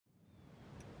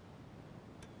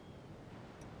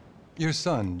Your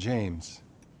son, James.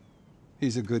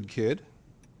 He's a good kid.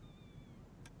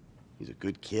 He's a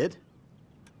good kid?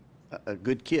 A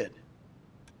good kid?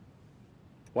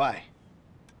 Why?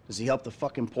 Does he help the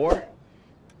fucking poor?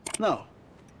 No.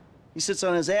 He sits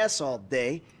on his ass all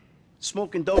day,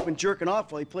 smoking dope and jerking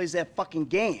off while he plays that fucking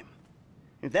game.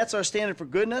 If that's our standard for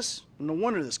goodness, no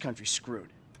wonder this country's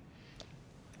screwed.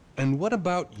 And what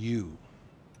about you?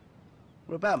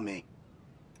 What about me?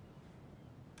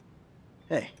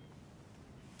 Hey.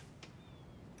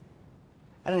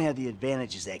 I don't have the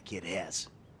advantages that kid has.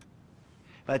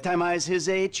 By the time I was his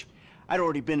age, I'd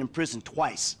already been in prison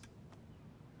twice.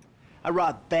 I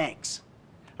robbed banks.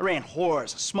 I ran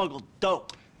whores, I smuggled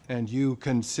dope. And you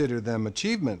consider them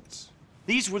achievements?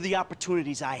 These were the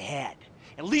opportunities I had.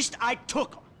 At least I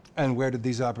took them. And where did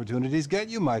these opportunities get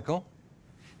you, Michael?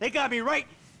 They got me right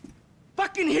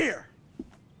fucking here.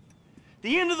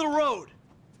 The end of the road.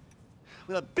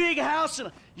 With a big house and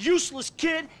a useless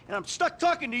kid, and I'm stuck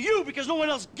talking to you because no one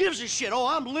else gives a shit. Oh,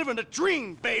 I'm living a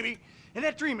dream, baby. And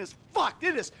that dream is fucked.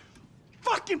 It is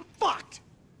fucking fucked.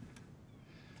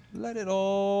 Let it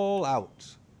all out.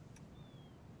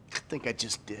 I think I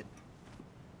just did.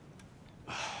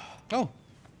 Oh,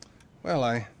 well,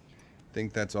 I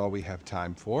think that's all we have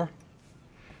time for.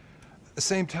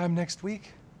 Same time next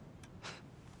week?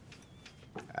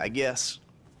 I guess.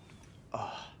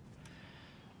 Oh.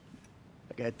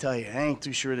 I gotta tell you, I ain't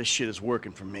too sure this shit is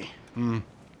working for me.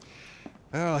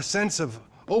 Well, a sense of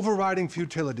overriding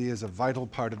futility is a vital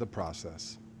part of the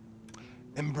process.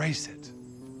 Embrace it.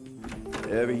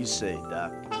 Whatever you say,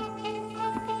 Doc.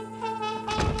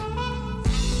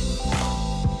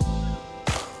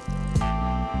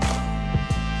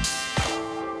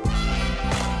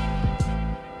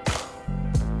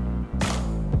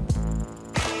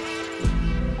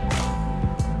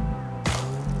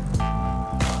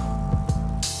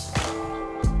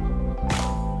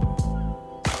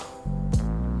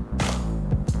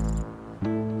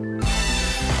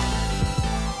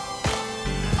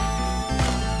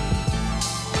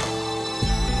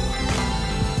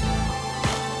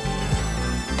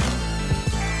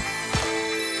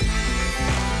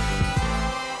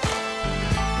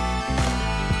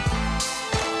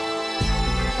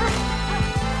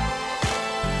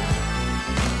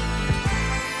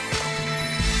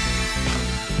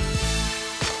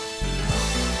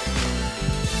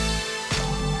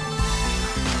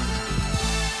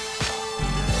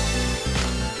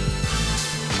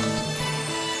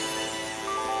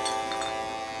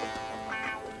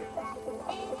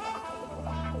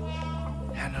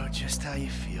 Just how you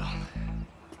feel.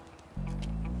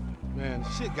 Man,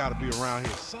 shit gotta be around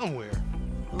here somewhere.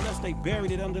 Unless they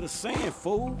buried it under the sand,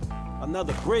 fool.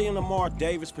 Another brilliant Lamar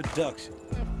Davis production.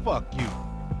 Man, fuck you.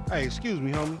 Hey, excuse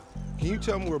me, homie. Can you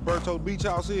tell me where Berto Beach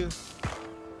House is?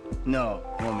 No,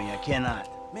 homie, I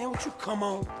cannot. Man, would you come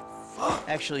on? Fuck.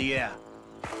 Actually, yeah.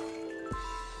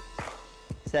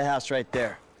 It's that house right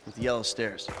there, with the yellow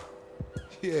stairs.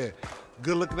 Yeah,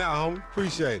 good looking out, homie.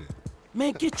 Appreciate it.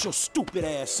 Man, get your stupid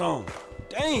ass on.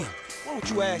 Damn, why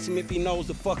don't you ask him if he knows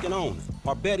the fucking owner?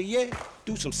 Or better yet,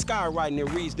 do some skywriting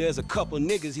that reads there's a couple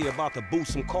niggas here about to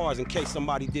boost some cars in case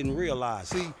somebody didn't realize.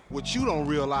 See, what you don't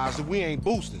realize is we ain't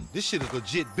boosting. This shit is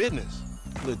legit business.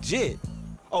 Legit?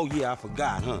 Oh yeah, I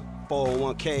forgot, huh?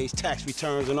 401ks, tax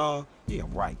returns and all? Yeah,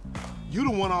 right. You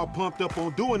the one all pumped up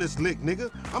on doing this lick, nigga.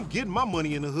 I'm getting my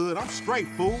money in the hood. I'm straight,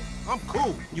 fool. I'm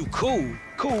cool. You cool?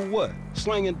 Cool what?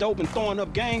 Slinging dope and throwing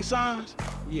up gang signs?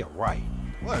 Yeah, right.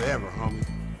 Whatever, homie.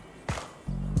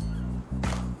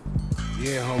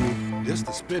 Yeah, homie. This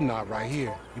the spin knot right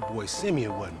here. Your boy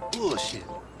Simeon wasn't bullshit.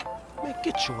 Man,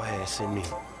 get your ass in there.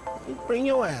 Bring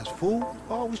your ass, fool.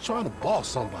 Always trying to boss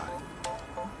somebody.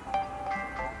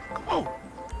 Come on.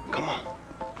 Come on.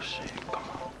 Shit, come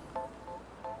on.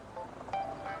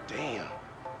 Damn.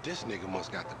 This nigga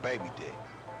must got the baby dick.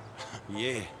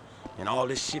 Yeah, and all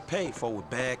this shit paid for with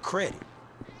bad credit.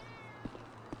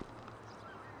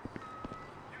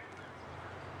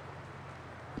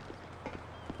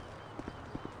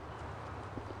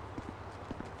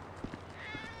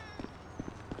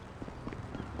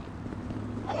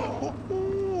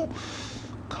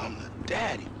 Come to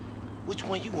daddy. Which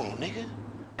one you want, nigga?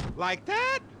 Like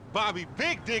that? Bobby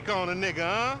big dick on a nigga,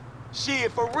 huh?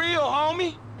 Shit, for real,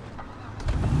 homie.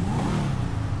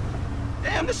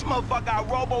 Damn, this motherfucker got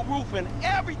robo-roof and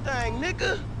everything,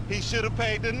 nigga. He should have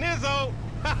paid the nizzo.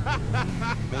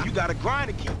 Man, you gotta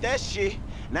grind to keep that shit.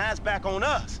 Now it's back on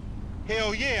us.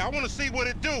 Hell yeah, I want to see what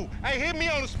it do. Hey, hit me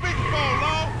on the speakerphone,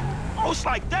 Law. Oh, it's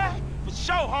like that? For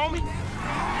sure, homie. 87, if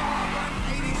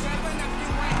you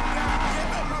ain't got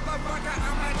it, motherfucker,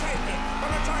 I'ma take it.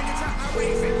 Gonna turn you to a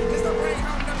racing, just to bring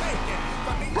home the bacon.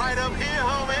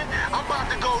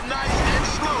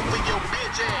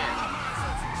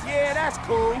 that's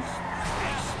cool.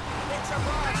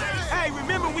 Hey,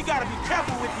 remember we gotta be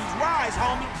careful with these rides,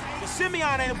 homie. The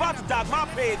Simeon ain't about to dock my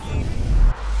pay again.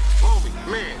 Homie,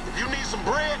 man, if you need some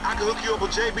bread, I can hook you up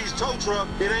with JB's tow truck.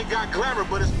 It ain't got glamour,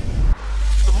 but it's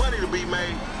some money to be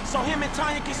made. So him and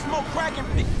Tanya can smoke crack and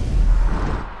pick.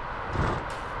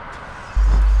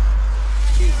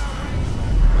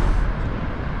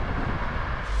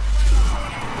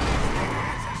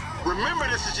 Remember,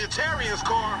 this is your Terrian's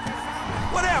car.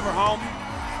 Whatever, homie.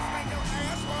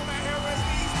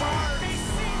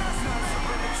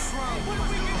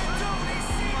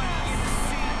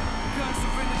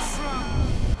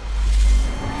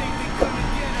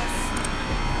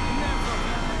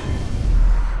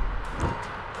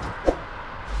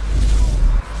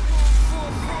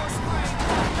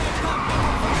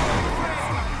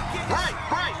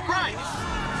 Right.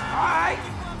 All right.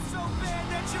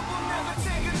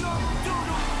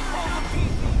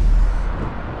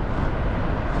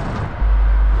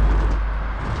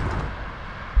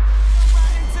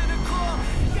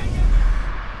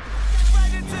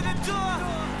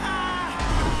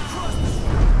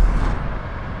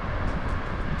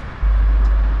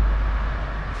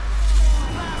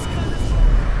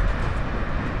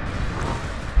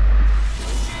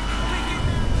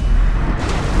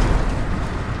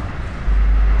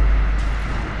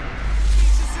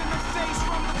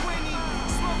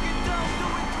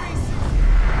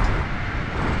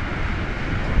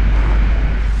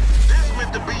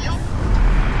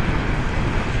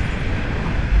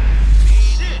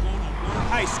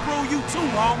 Hey, screw you too,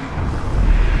 homie.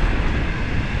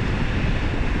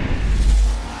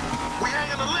 We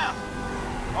hang on the left.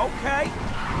 Okay.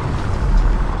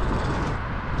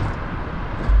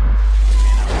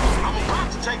 I'm about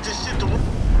to take this shit the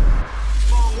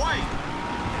wrong way.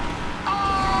 Oh!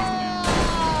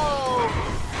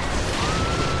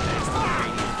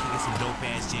 Get some dope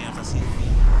ass jams. I see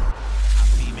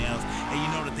females, and you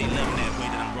know that they love that way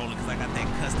that I'm rolling because I got that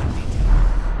custom detail.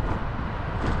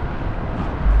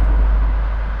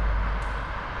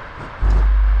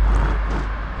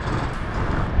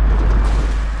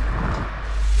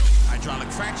 Hydraulic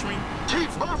fracturing. Keep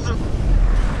busting.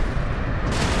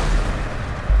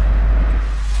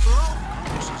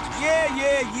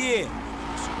 Yeah.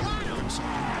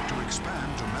 To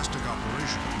expand domestic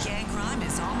operations. Gang crime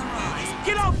is on the rise.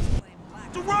 Get off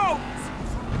the road!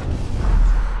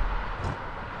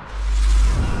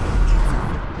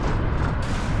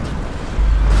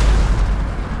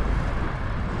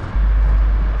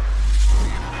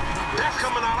 That's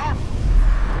coming out our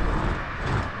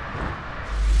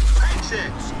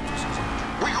paycheck.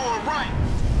 We going right.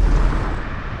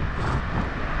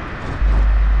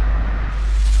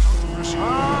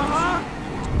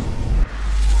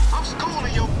 I'm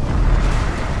schooling you.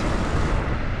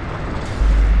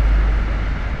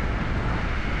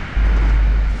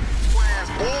 Ass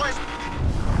boy.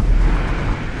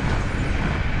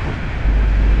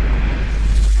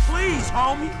 Please,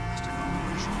 homie.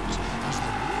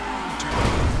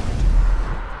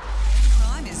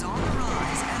 Crime is on the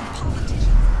rise, and politicians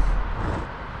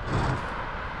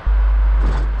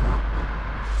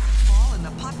fall in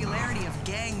the popularity of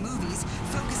gang movies,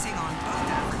 focusing on both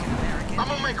African American. I'm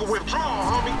gonna make a withdrawal,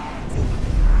 homie.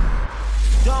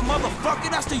 Dumb motherfucker,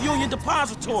 that's the Union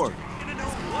Depository. No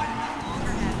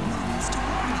longer had movies to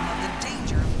warn them of the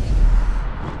danger of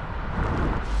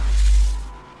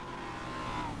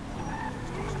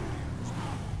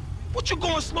What you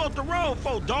going slow up the road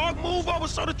for, dog? Move over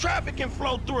so the traffic can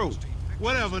flow through.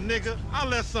 Whatever, nigga. I'll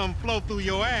let something flow through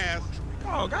your ass.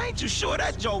 Dog, I ain't too sure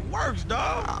that joke works,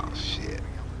 dog.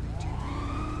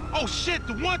 Oh, shit,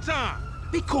 the one time.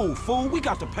 Be cool, fool. We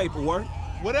got the paperwork.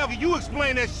 Whatever, you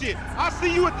explain that shit. I'll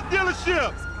see you at the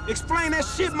dealership. Explain that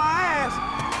shit my ass.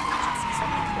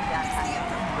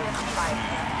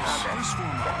 This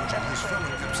former agent and his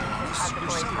fellow Epsilonists were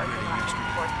celebrating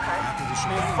yesterday after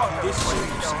the fuck Supreme this Court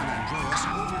shit. of San Andreas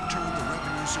overturned the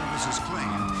Revenue Service's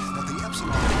claim that the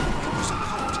Epsilon program was a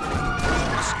cult and a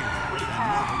business scam and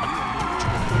never real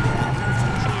religion.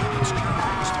 Therefore, its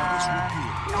careful status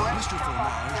repealed. Mr.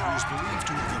 Fromage, who is believed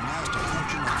to have amassed a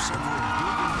fortune of several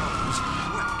billion dollars,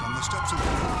 wept on the steps of the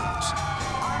courthouse.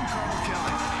 I'm Carl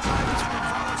Kelly. Privates for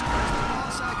Volatile, the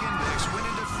Balzac Index went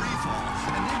into free fall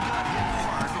and then got hit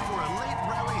hard before a late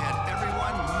rally had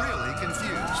everyone really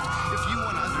confused. If you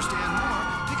want to understand more,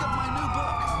 pick up my new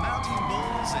book, Mounting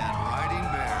Bulls and Riding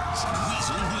Bears.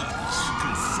 Weasel News,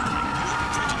 confirming your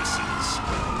prejudices.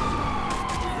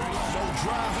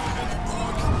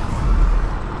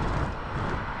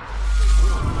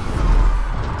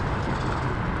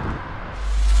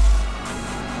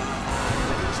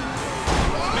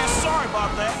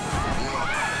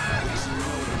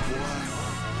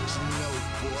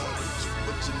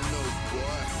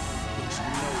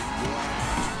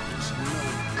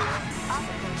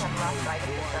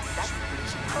 Let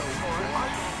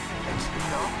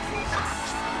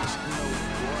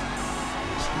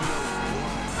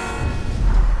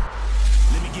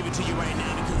me give it to you right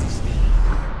now because he's still.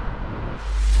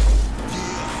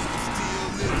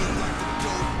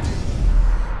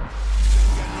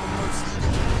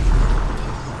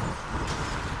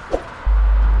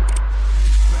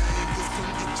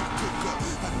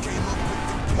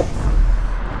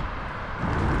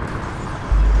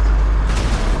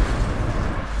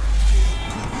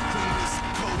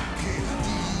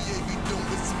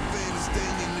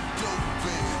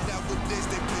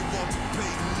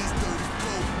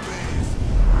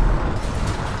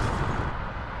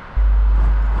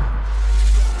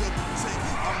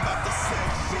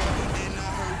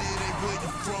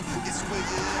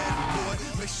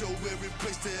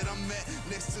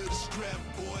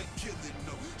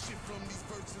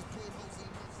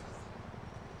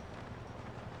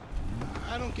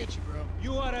 I don't get you, bro.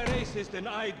 You are a racist and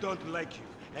I don't like you.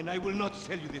 And I will not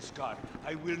sell you this car.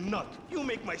 I will not. You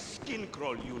make my skin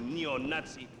crawl, you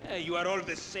neo-Nazi. Hey, you are all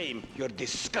the same. You're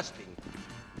disgusting.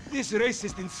 This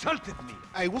racist insulted me.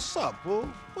 Hey, what's up, fool?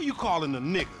 Who you calling a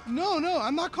nigga? No,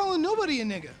 I'm not calling nobody a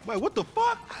nigga. Wait, what the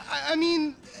fuck? I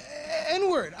mean,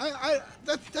 N-word.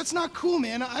 That's not cool,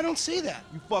 man. I don't say that.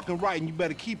 You fucking right, and you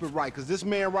better keep it right, because this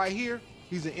man right here,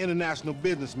 he's an international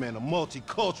businessman, a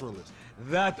multiculturalist.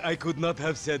 That I could not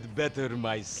have said better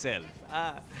myself.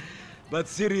 But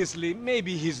seriously,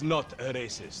 maybe he's not a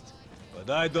racist.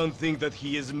 But I don't think that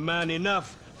he is man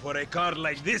enough for a car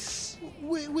like this.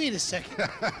 Wait a second.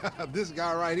 This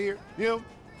guy right here, him,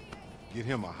 get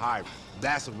him a hybrid.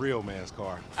 That's a real man's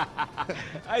car.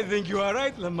 I think you are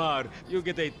right, Lamar. You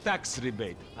get a tax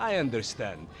rebate. I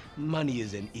understand. Money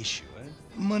is an issue, eh?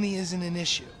 Money isn't an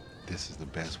issue. This is the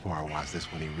best part. Watch this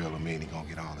when he reel him in. He gonna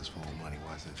get all his full money.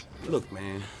 Watch this. Look,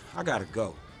 man, I gotta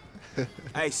go.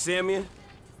 Hey, Simeon,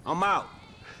 I'm out.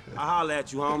 I'll holler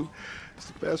at you, homie. It's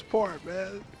the best part,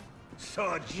 man.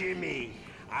 So, Jimmy,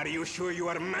 are you sure you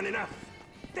are man enough?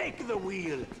 Take the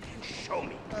wheel and show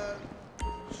me.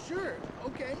 Sure,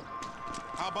 okay.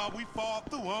 How about we fall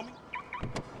through, homie?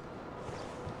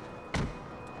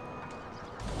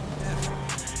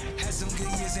 Had some good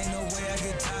years, ain't no way I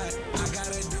get tired. I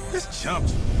gotta do it. This chump.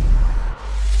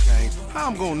 Okay, how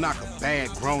I'm gonna knock a bad,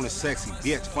 grown and sexy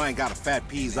bitch if I ain't got a fat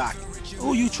Pizzaki?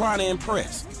 Who you trying to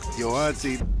impress? Your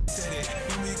auntie.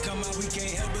 When we come out, we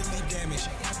can't help but leave damage.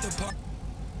 After part.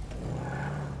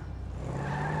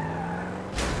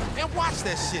 Man, watch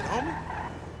that shit, homie.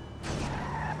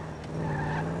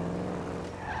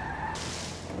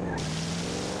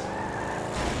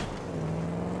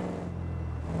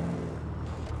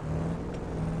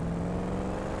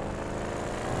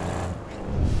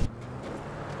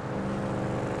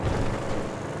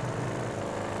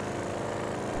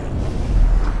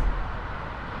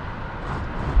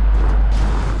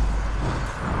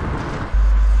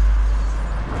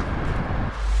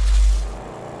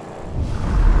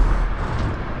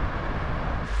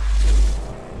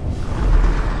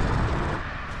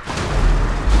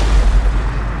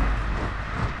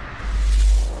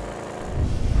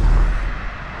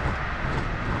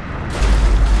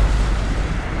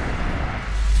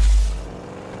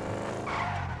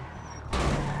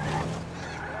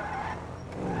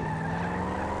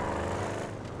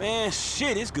 Man,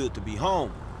 shit, it's good to be home.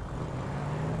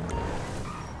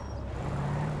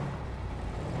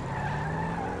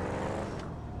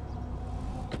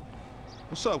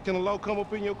 What's up? Can a low come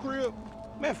up in your crib?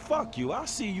 Man, fuck you. I'll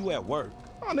see you at work.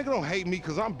 Oh, nigga, don't hate me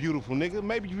because I'm beautiful, nigga.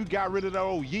 Maybe if you got rid of that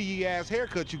old yee-yee-ass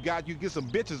haircut you got, you get some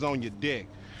bitches on your dick.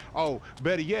 Oh,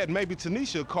 better yet, maybe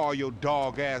Tanisha will call your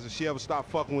dog ass if she ever stop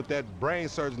fucking with that brain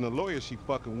surgeon, the lawyer she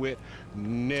fucking with,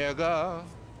 nigga.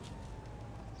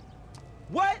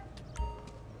 What?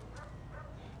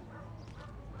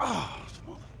 Oh,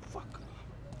 motherfucker.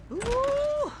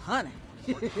 Ooh, honey.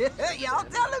 Y'all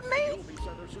telling me?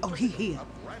 Oh, he here.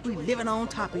 We living on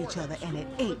top of each other, and it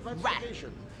ain't right.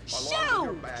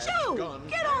 Shoo! Shoo!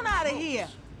 Get on out of here.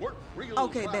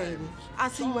 Okay, baby. I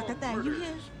see you at the thing. You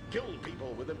hear? Kill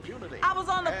people with impunity. I was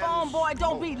on the phone, boy.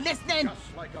 Don't be listening.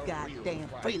 Goddamn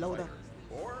freeloader.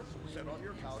 Or sit on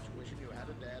your couch wishing you had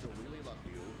a dad who really loved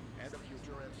you and a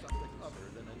future as something other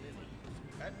than a ninny.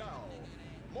 And now,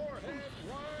 Moorhead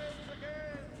rides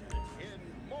again in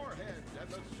Moorhead and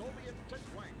the Soviet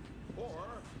Titwank,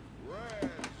 or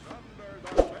Reds Under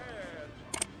the Bed.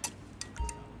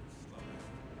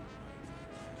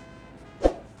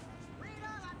 Read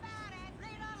all about it.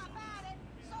 Read all about it.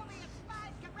 Soviet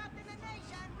spies corrupting the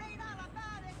nation. Read all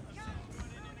about it.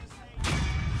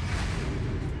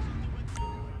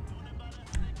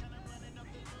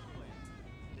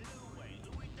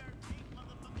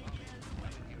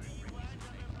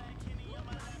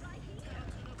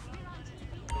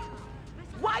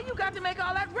 Why you got to make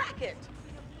all that racket?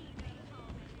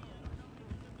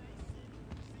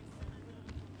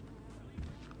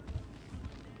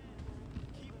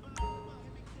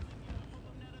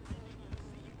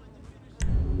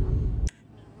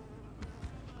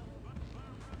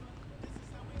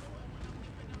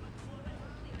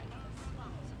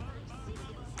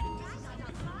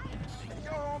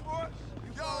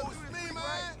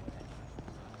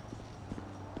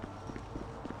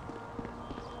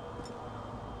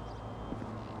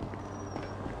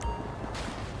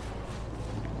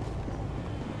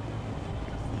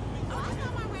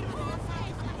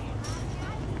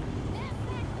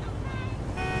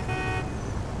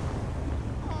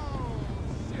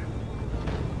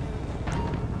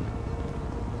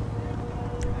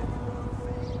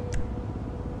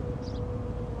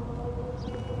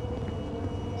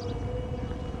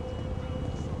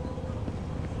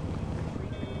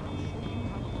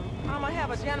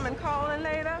 Have a gentleman calling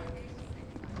later,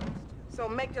 so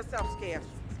make yourself scarce.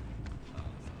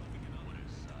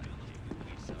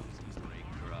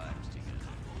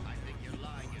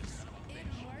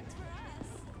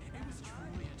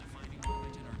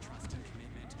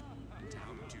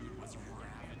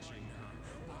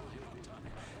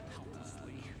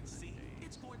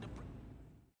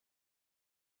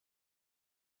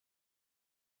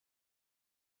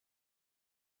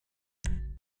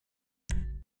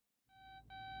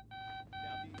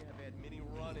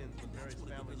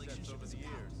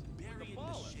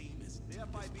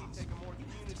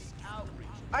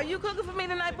 Are you cooking for me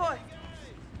tonight, boy?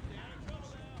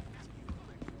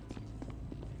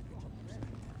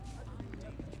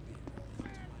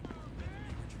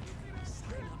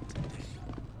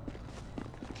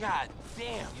 God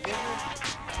damn, nigga.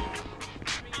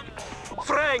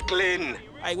 Franklin!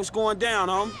 Hey, what's going down,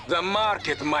 homie? The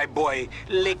market, my boy.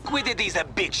 Liquidity's a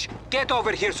bitch. Get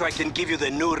over here so I can give you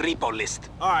the new repo list.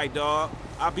 All right, dawg.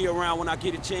 I'll be around when I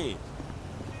get a chance.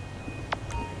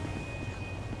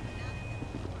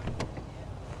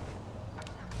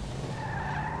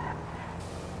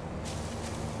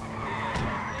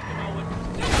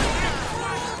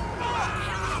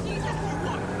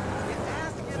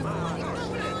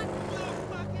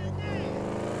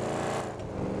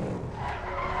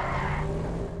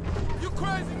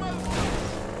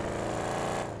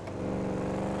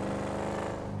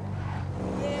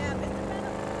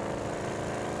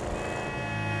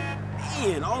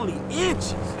 Man, only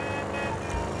inches.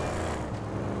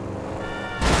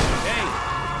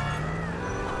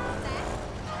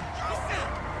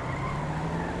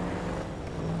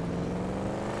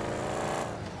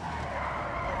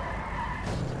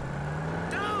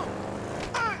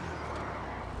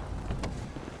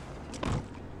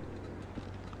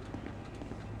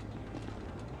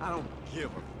 I don't give a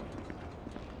fuck.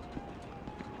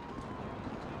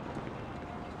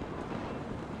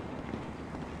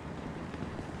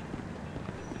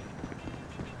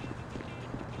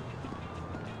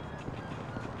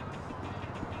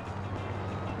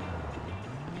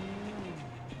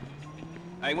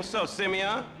 Hey, what's up,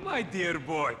 Simeon? My dear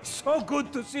boy, so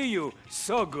good to see you.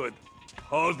 So good.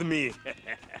 Hold me.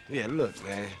 Yeah, look,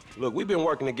 man. Look, we've been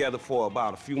working together for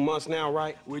about a few months now,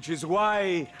 right? Which is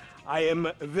why I am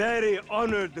very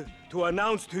honored to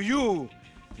announce to you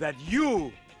that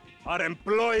you are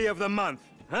Employee of the Month,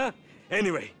 huh?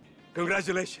 Anyway,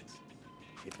 congratulations.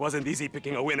 It wasn't easy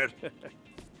picking a winner.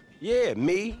 Yeah,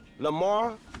 me,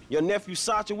 Lamar, your nephew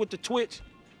Sacha with the Twitch.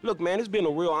 Look, man, it's been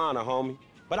a real honor, homie.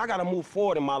 But I gotta move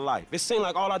forward in my life. It seems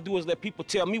like all I do is let people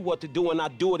tell me what to do and I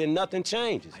do it and nothing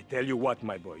changes. I tell you what,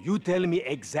 my boy, you tell me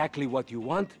exactly what you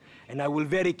want and I will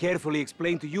very carefully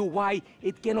explain to you why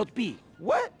it cannot be.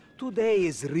 What? Today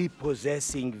is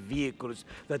repossessing vehicles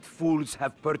that fools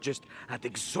have purchased at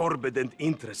exorbitant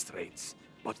interest rates.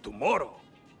 But tomorrow,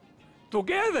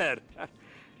 together,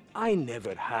 I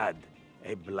never had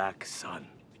a black son.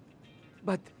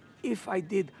 But if I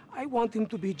did, I want him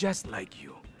to be just like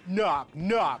you. Knock,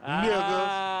 knock,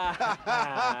 niggas.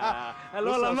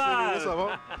 Hello, Lamar. What's up,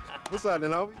 homie? What's up,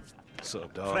 then, homie? What's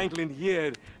up, dog? Franklin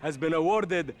here has been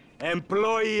awarded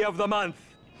Employee of the Month.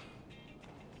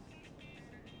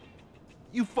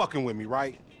 You fucking with me,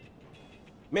 right?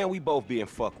 Man, we both being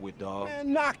fucked with, dog.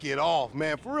 Man, knock it off,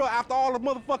 man. For real, after all the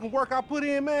motherfucking work I put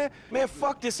in, man. Man,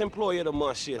 fuck this Employee of the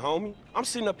Month shit, homie. I'm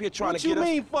sitting up here trying to get us... What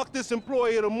you mean, fuck this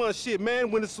Employee of the Month shit,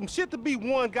 man? When there's some shit to be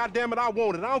won, goddammit, I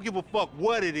want it. I don't give a fuck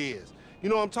what it is. You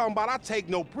know what I'm talking about? I take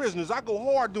no prisoners. I go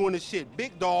hard doing this shit.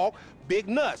 Big dog, big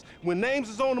nuts. When names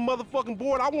is on the motherfucking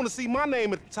board, I want to see my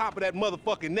name at the top of that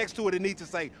motherfucking next to it. It needs to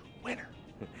say, winner.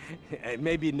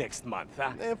 Maybe next month,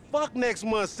 huh? Man, fuck next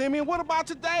month, Simeon. What about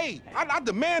today? I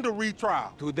demand a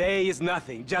retrial. Today is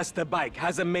nothing, just a bike.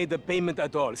 Hasn't made the payment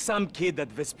at all. Some kid at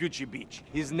Vespucci Beach.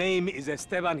 His name is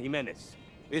Esteban Jimenez.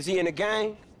 Is he in a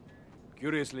gang?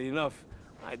 Curiously enough,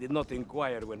 I did not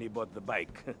inquire when he bought the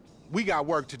bike. We got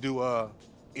work to do,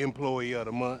 employee of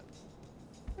the month.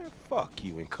 Man, fuck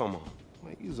you and come on.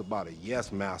 Man, you's about a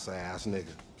yes-mouse ass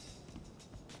nigga.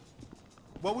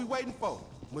 What we waiting for?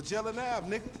 Magellan Ave,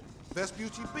 nigga.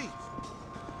 Vespucci Beach.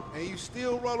 And you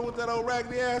still rolling with that old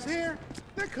raggedy ass hair?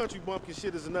 That country bumpkin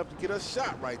shit is enough to get us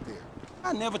shot right there.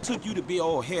 I never took you to be an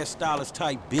old hairstylist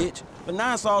type bitch, but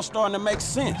now it's all starting to make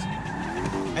sense.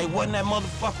 Hey, wasn't that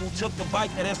motherfucker who took the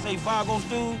bike that S.A. Vagos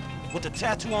dude? With the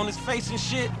tattoo on his face and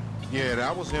shit? Yeah,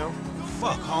 that was him.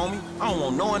 Fuck, homie. I don't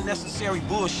want no unnecessary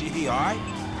bullshit here, all right?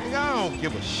 Nigga, I don't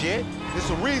give a shit. There's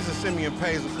a reason Simeon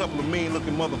pays a couple of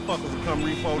mean-looking motherfuckers to come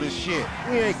repo this shit.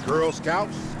 We ain't Girl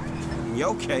Scouts. In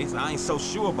your case, I ain't so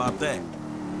sure about that.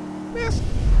 Man,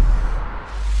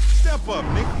 step up,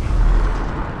 nigga.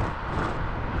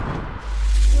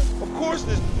 Of course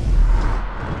this...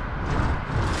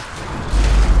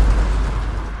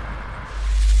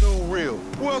 So real.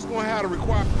 Who else gonna have to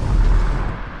require...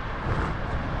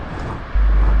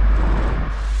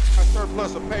 a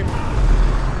surplus of payment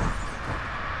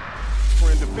for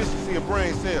a deficiency of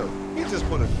brain cells? He just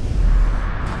put a...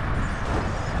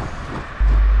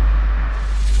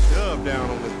 dub down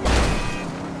on this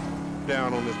bike.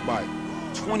 Down on this bike.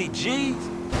 20 G's?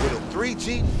 With a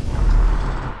 3G?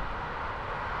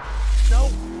 No.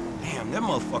 Damn, that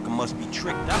motherfucker must be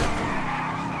tricked out.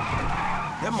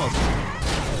 That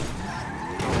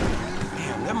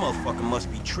motherfucker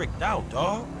must be tricked out,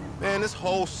 dawg. Man, this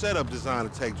whole setup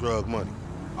designed to take drug money.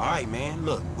 All right, man,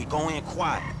 look, we go in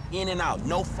quiet. In and out,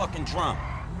 no fucking drama.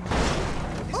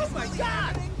 Oh my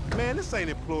God! Man, this ain't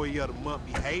employee of the month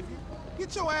behavior.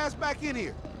 Get your ass back in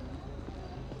here.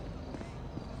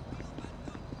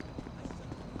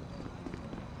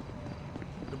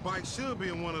 The bike should be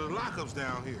in one of the lockups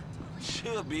down here.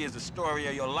 Should be is the story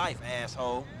of your life,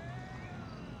 asshole.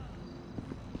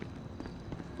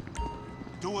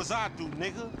 Do as I do,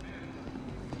 nigga.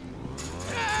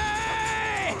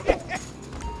 Hey!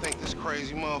 Think this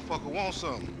crazy motherfucker wants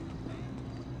something.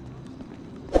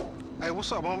 Hey,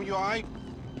 what's up, homie? You all right?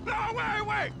 No,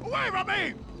 wait from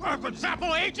me! We're for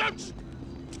example, agents!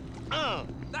 Yeah,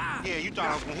 you thought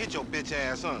I was gonna hit your bitch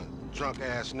ass, huh? Drunk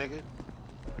ass nigga.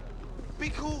 Be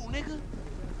cool, nigga.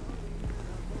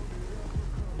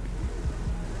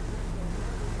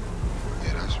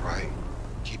 Yeah, that's right.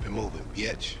 Keep it moving,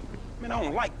 bitch. Man, I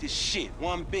don't like this shit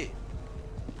one bit.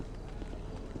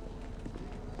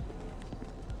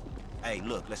 Hey,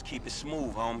 look, let's keep it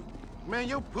smooth, homie. Man,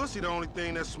 your pussy the only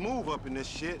thing that's smooth up in this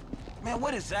shit. Man,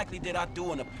 what exactly did I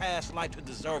do in a past life to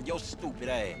deserve your stupid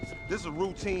ass? This a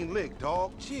routine lick,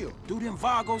 dog. Chill. Do them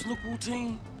Vagos look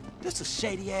routine? This a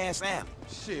shady-ass alley.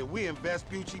 Shit, we in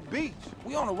Vespucci Beach.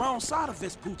 We on the wrong side of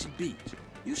Vespucci Beach.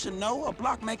 You should know a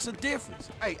block makes a difference.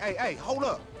 Hey, hold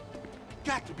up.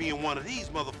 Got to be in one of these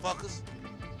motherfuckers.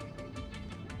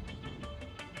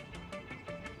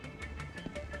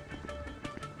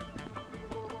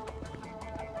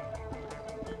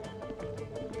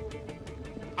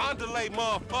 Underlay,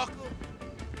 motherfucker.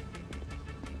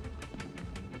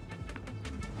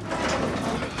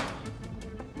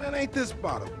 Man, ain't this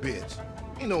about a bitch?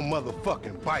 Ain't no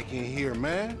motherfucking bike in here,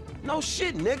 man. No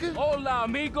shit, nigga. Hola,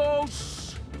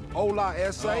 amigos. Hola,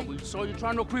 S.A. Oh, we saw you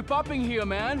trying to creep up in here,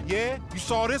 man. Yeah? You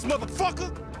saw this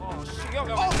motherfucker? Oh, shit.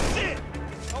 Oh, shit!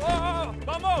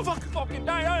 Vamos! Fucking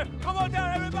down. Come on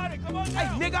down, everybody. Come on down.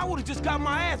 Hey, nigga, I would've just got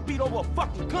my ass beat over a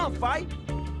fucking gunfight.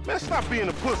 Man, stop being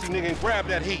a pussy, nigga, and grab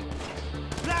that heat.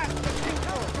 Hey,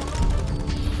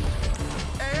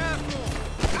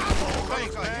 asshole!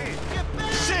 Thanks, man.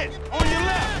 Shit! On your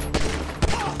left!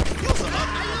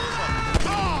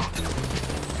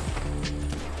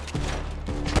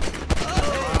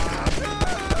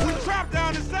 We trapped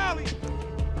down this alley!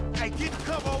 Hey, get the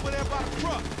cover over there by the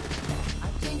truck.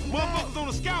 Motherfuckers on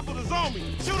the scaffold is on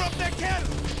me. Shoot up that cannon!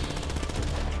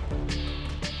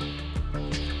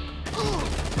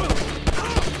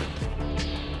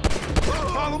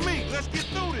 Follow me, let's get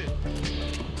through this.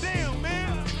 Damn,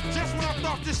 man. Just when I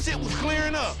thought this shit was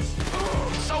clearing up.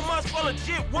 So much for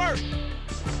legit work.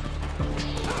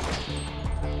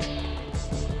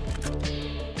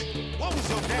 What was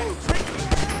your daddy drinking to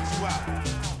get you out?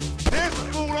 There's a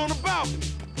fool on the balcony.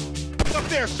 Up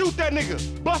there, shoot that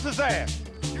nigga. Bust his ass.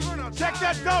 Check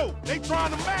that door. They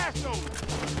trying to mash on me.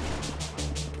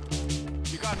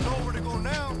 You got nowhere to go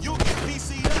now. You'll get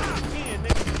PC'd out again,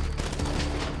 nigga.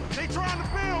 They trying to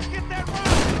build. Get that round.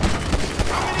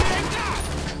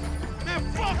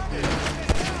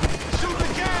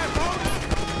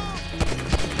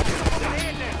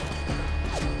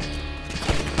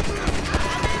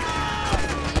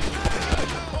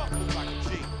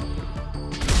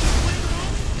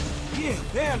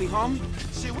 homie.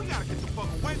 Shit, we gotta get the fuck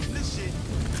away from this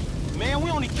shit. Man,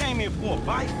 we only came here for a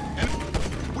bite.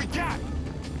 And we got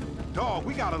it. Dog,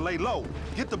 we gotta lay low.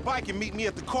 Get the bike and meet me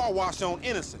at the car wash on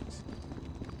Innocence.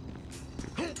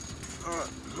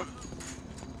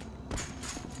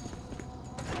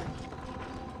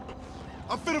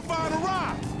 I'm finna find a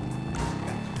ride.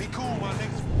 Be cool, my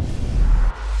niggas.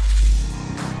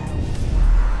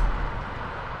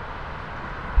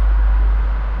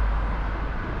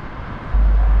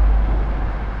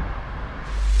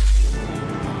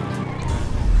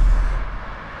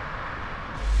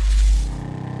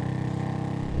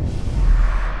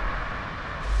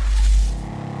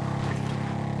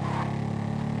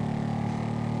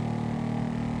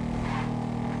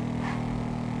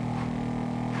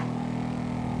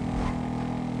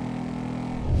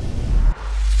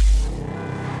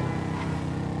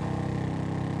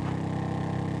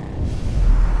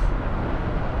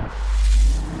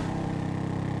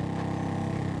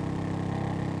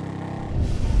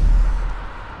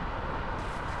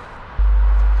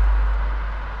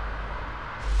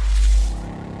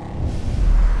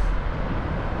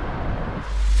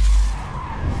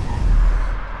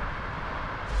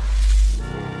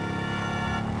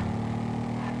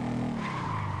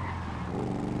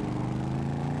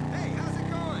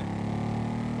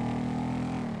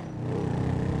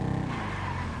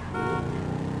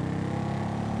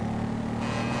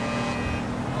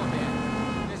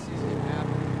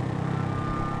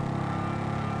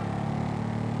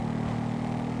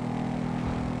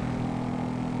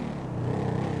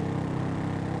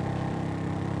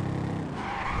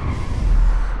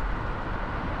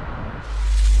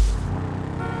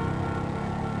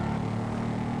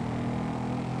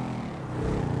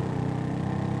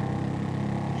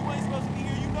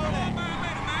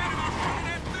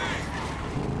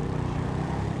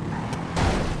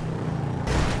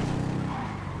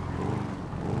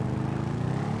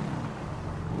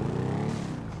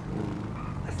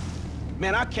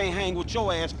 Man, I can't hang with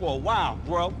your ass for a while,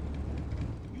 bro.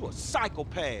 You a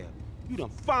psychopath. You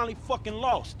done finally fucking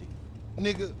lost it.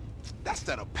 Nigga, that's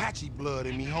that Apache blood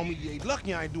in me, homie. You ain't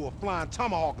lucky I ain't do a flying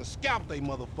tomahawk and scalp they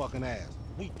motherfucking ass.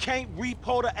 We can't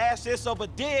repo the assets of a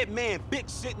dead man, big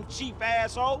sitting chief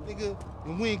asshole. Nigga,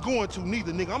 and we ain't going to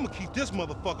neither, nigga. I'm gonna keep this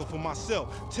motherfucker for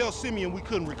myself. Tell Simeon we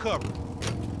couldn't recover.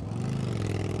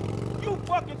 You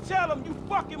fucking tell him, you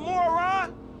fucking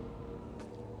moron!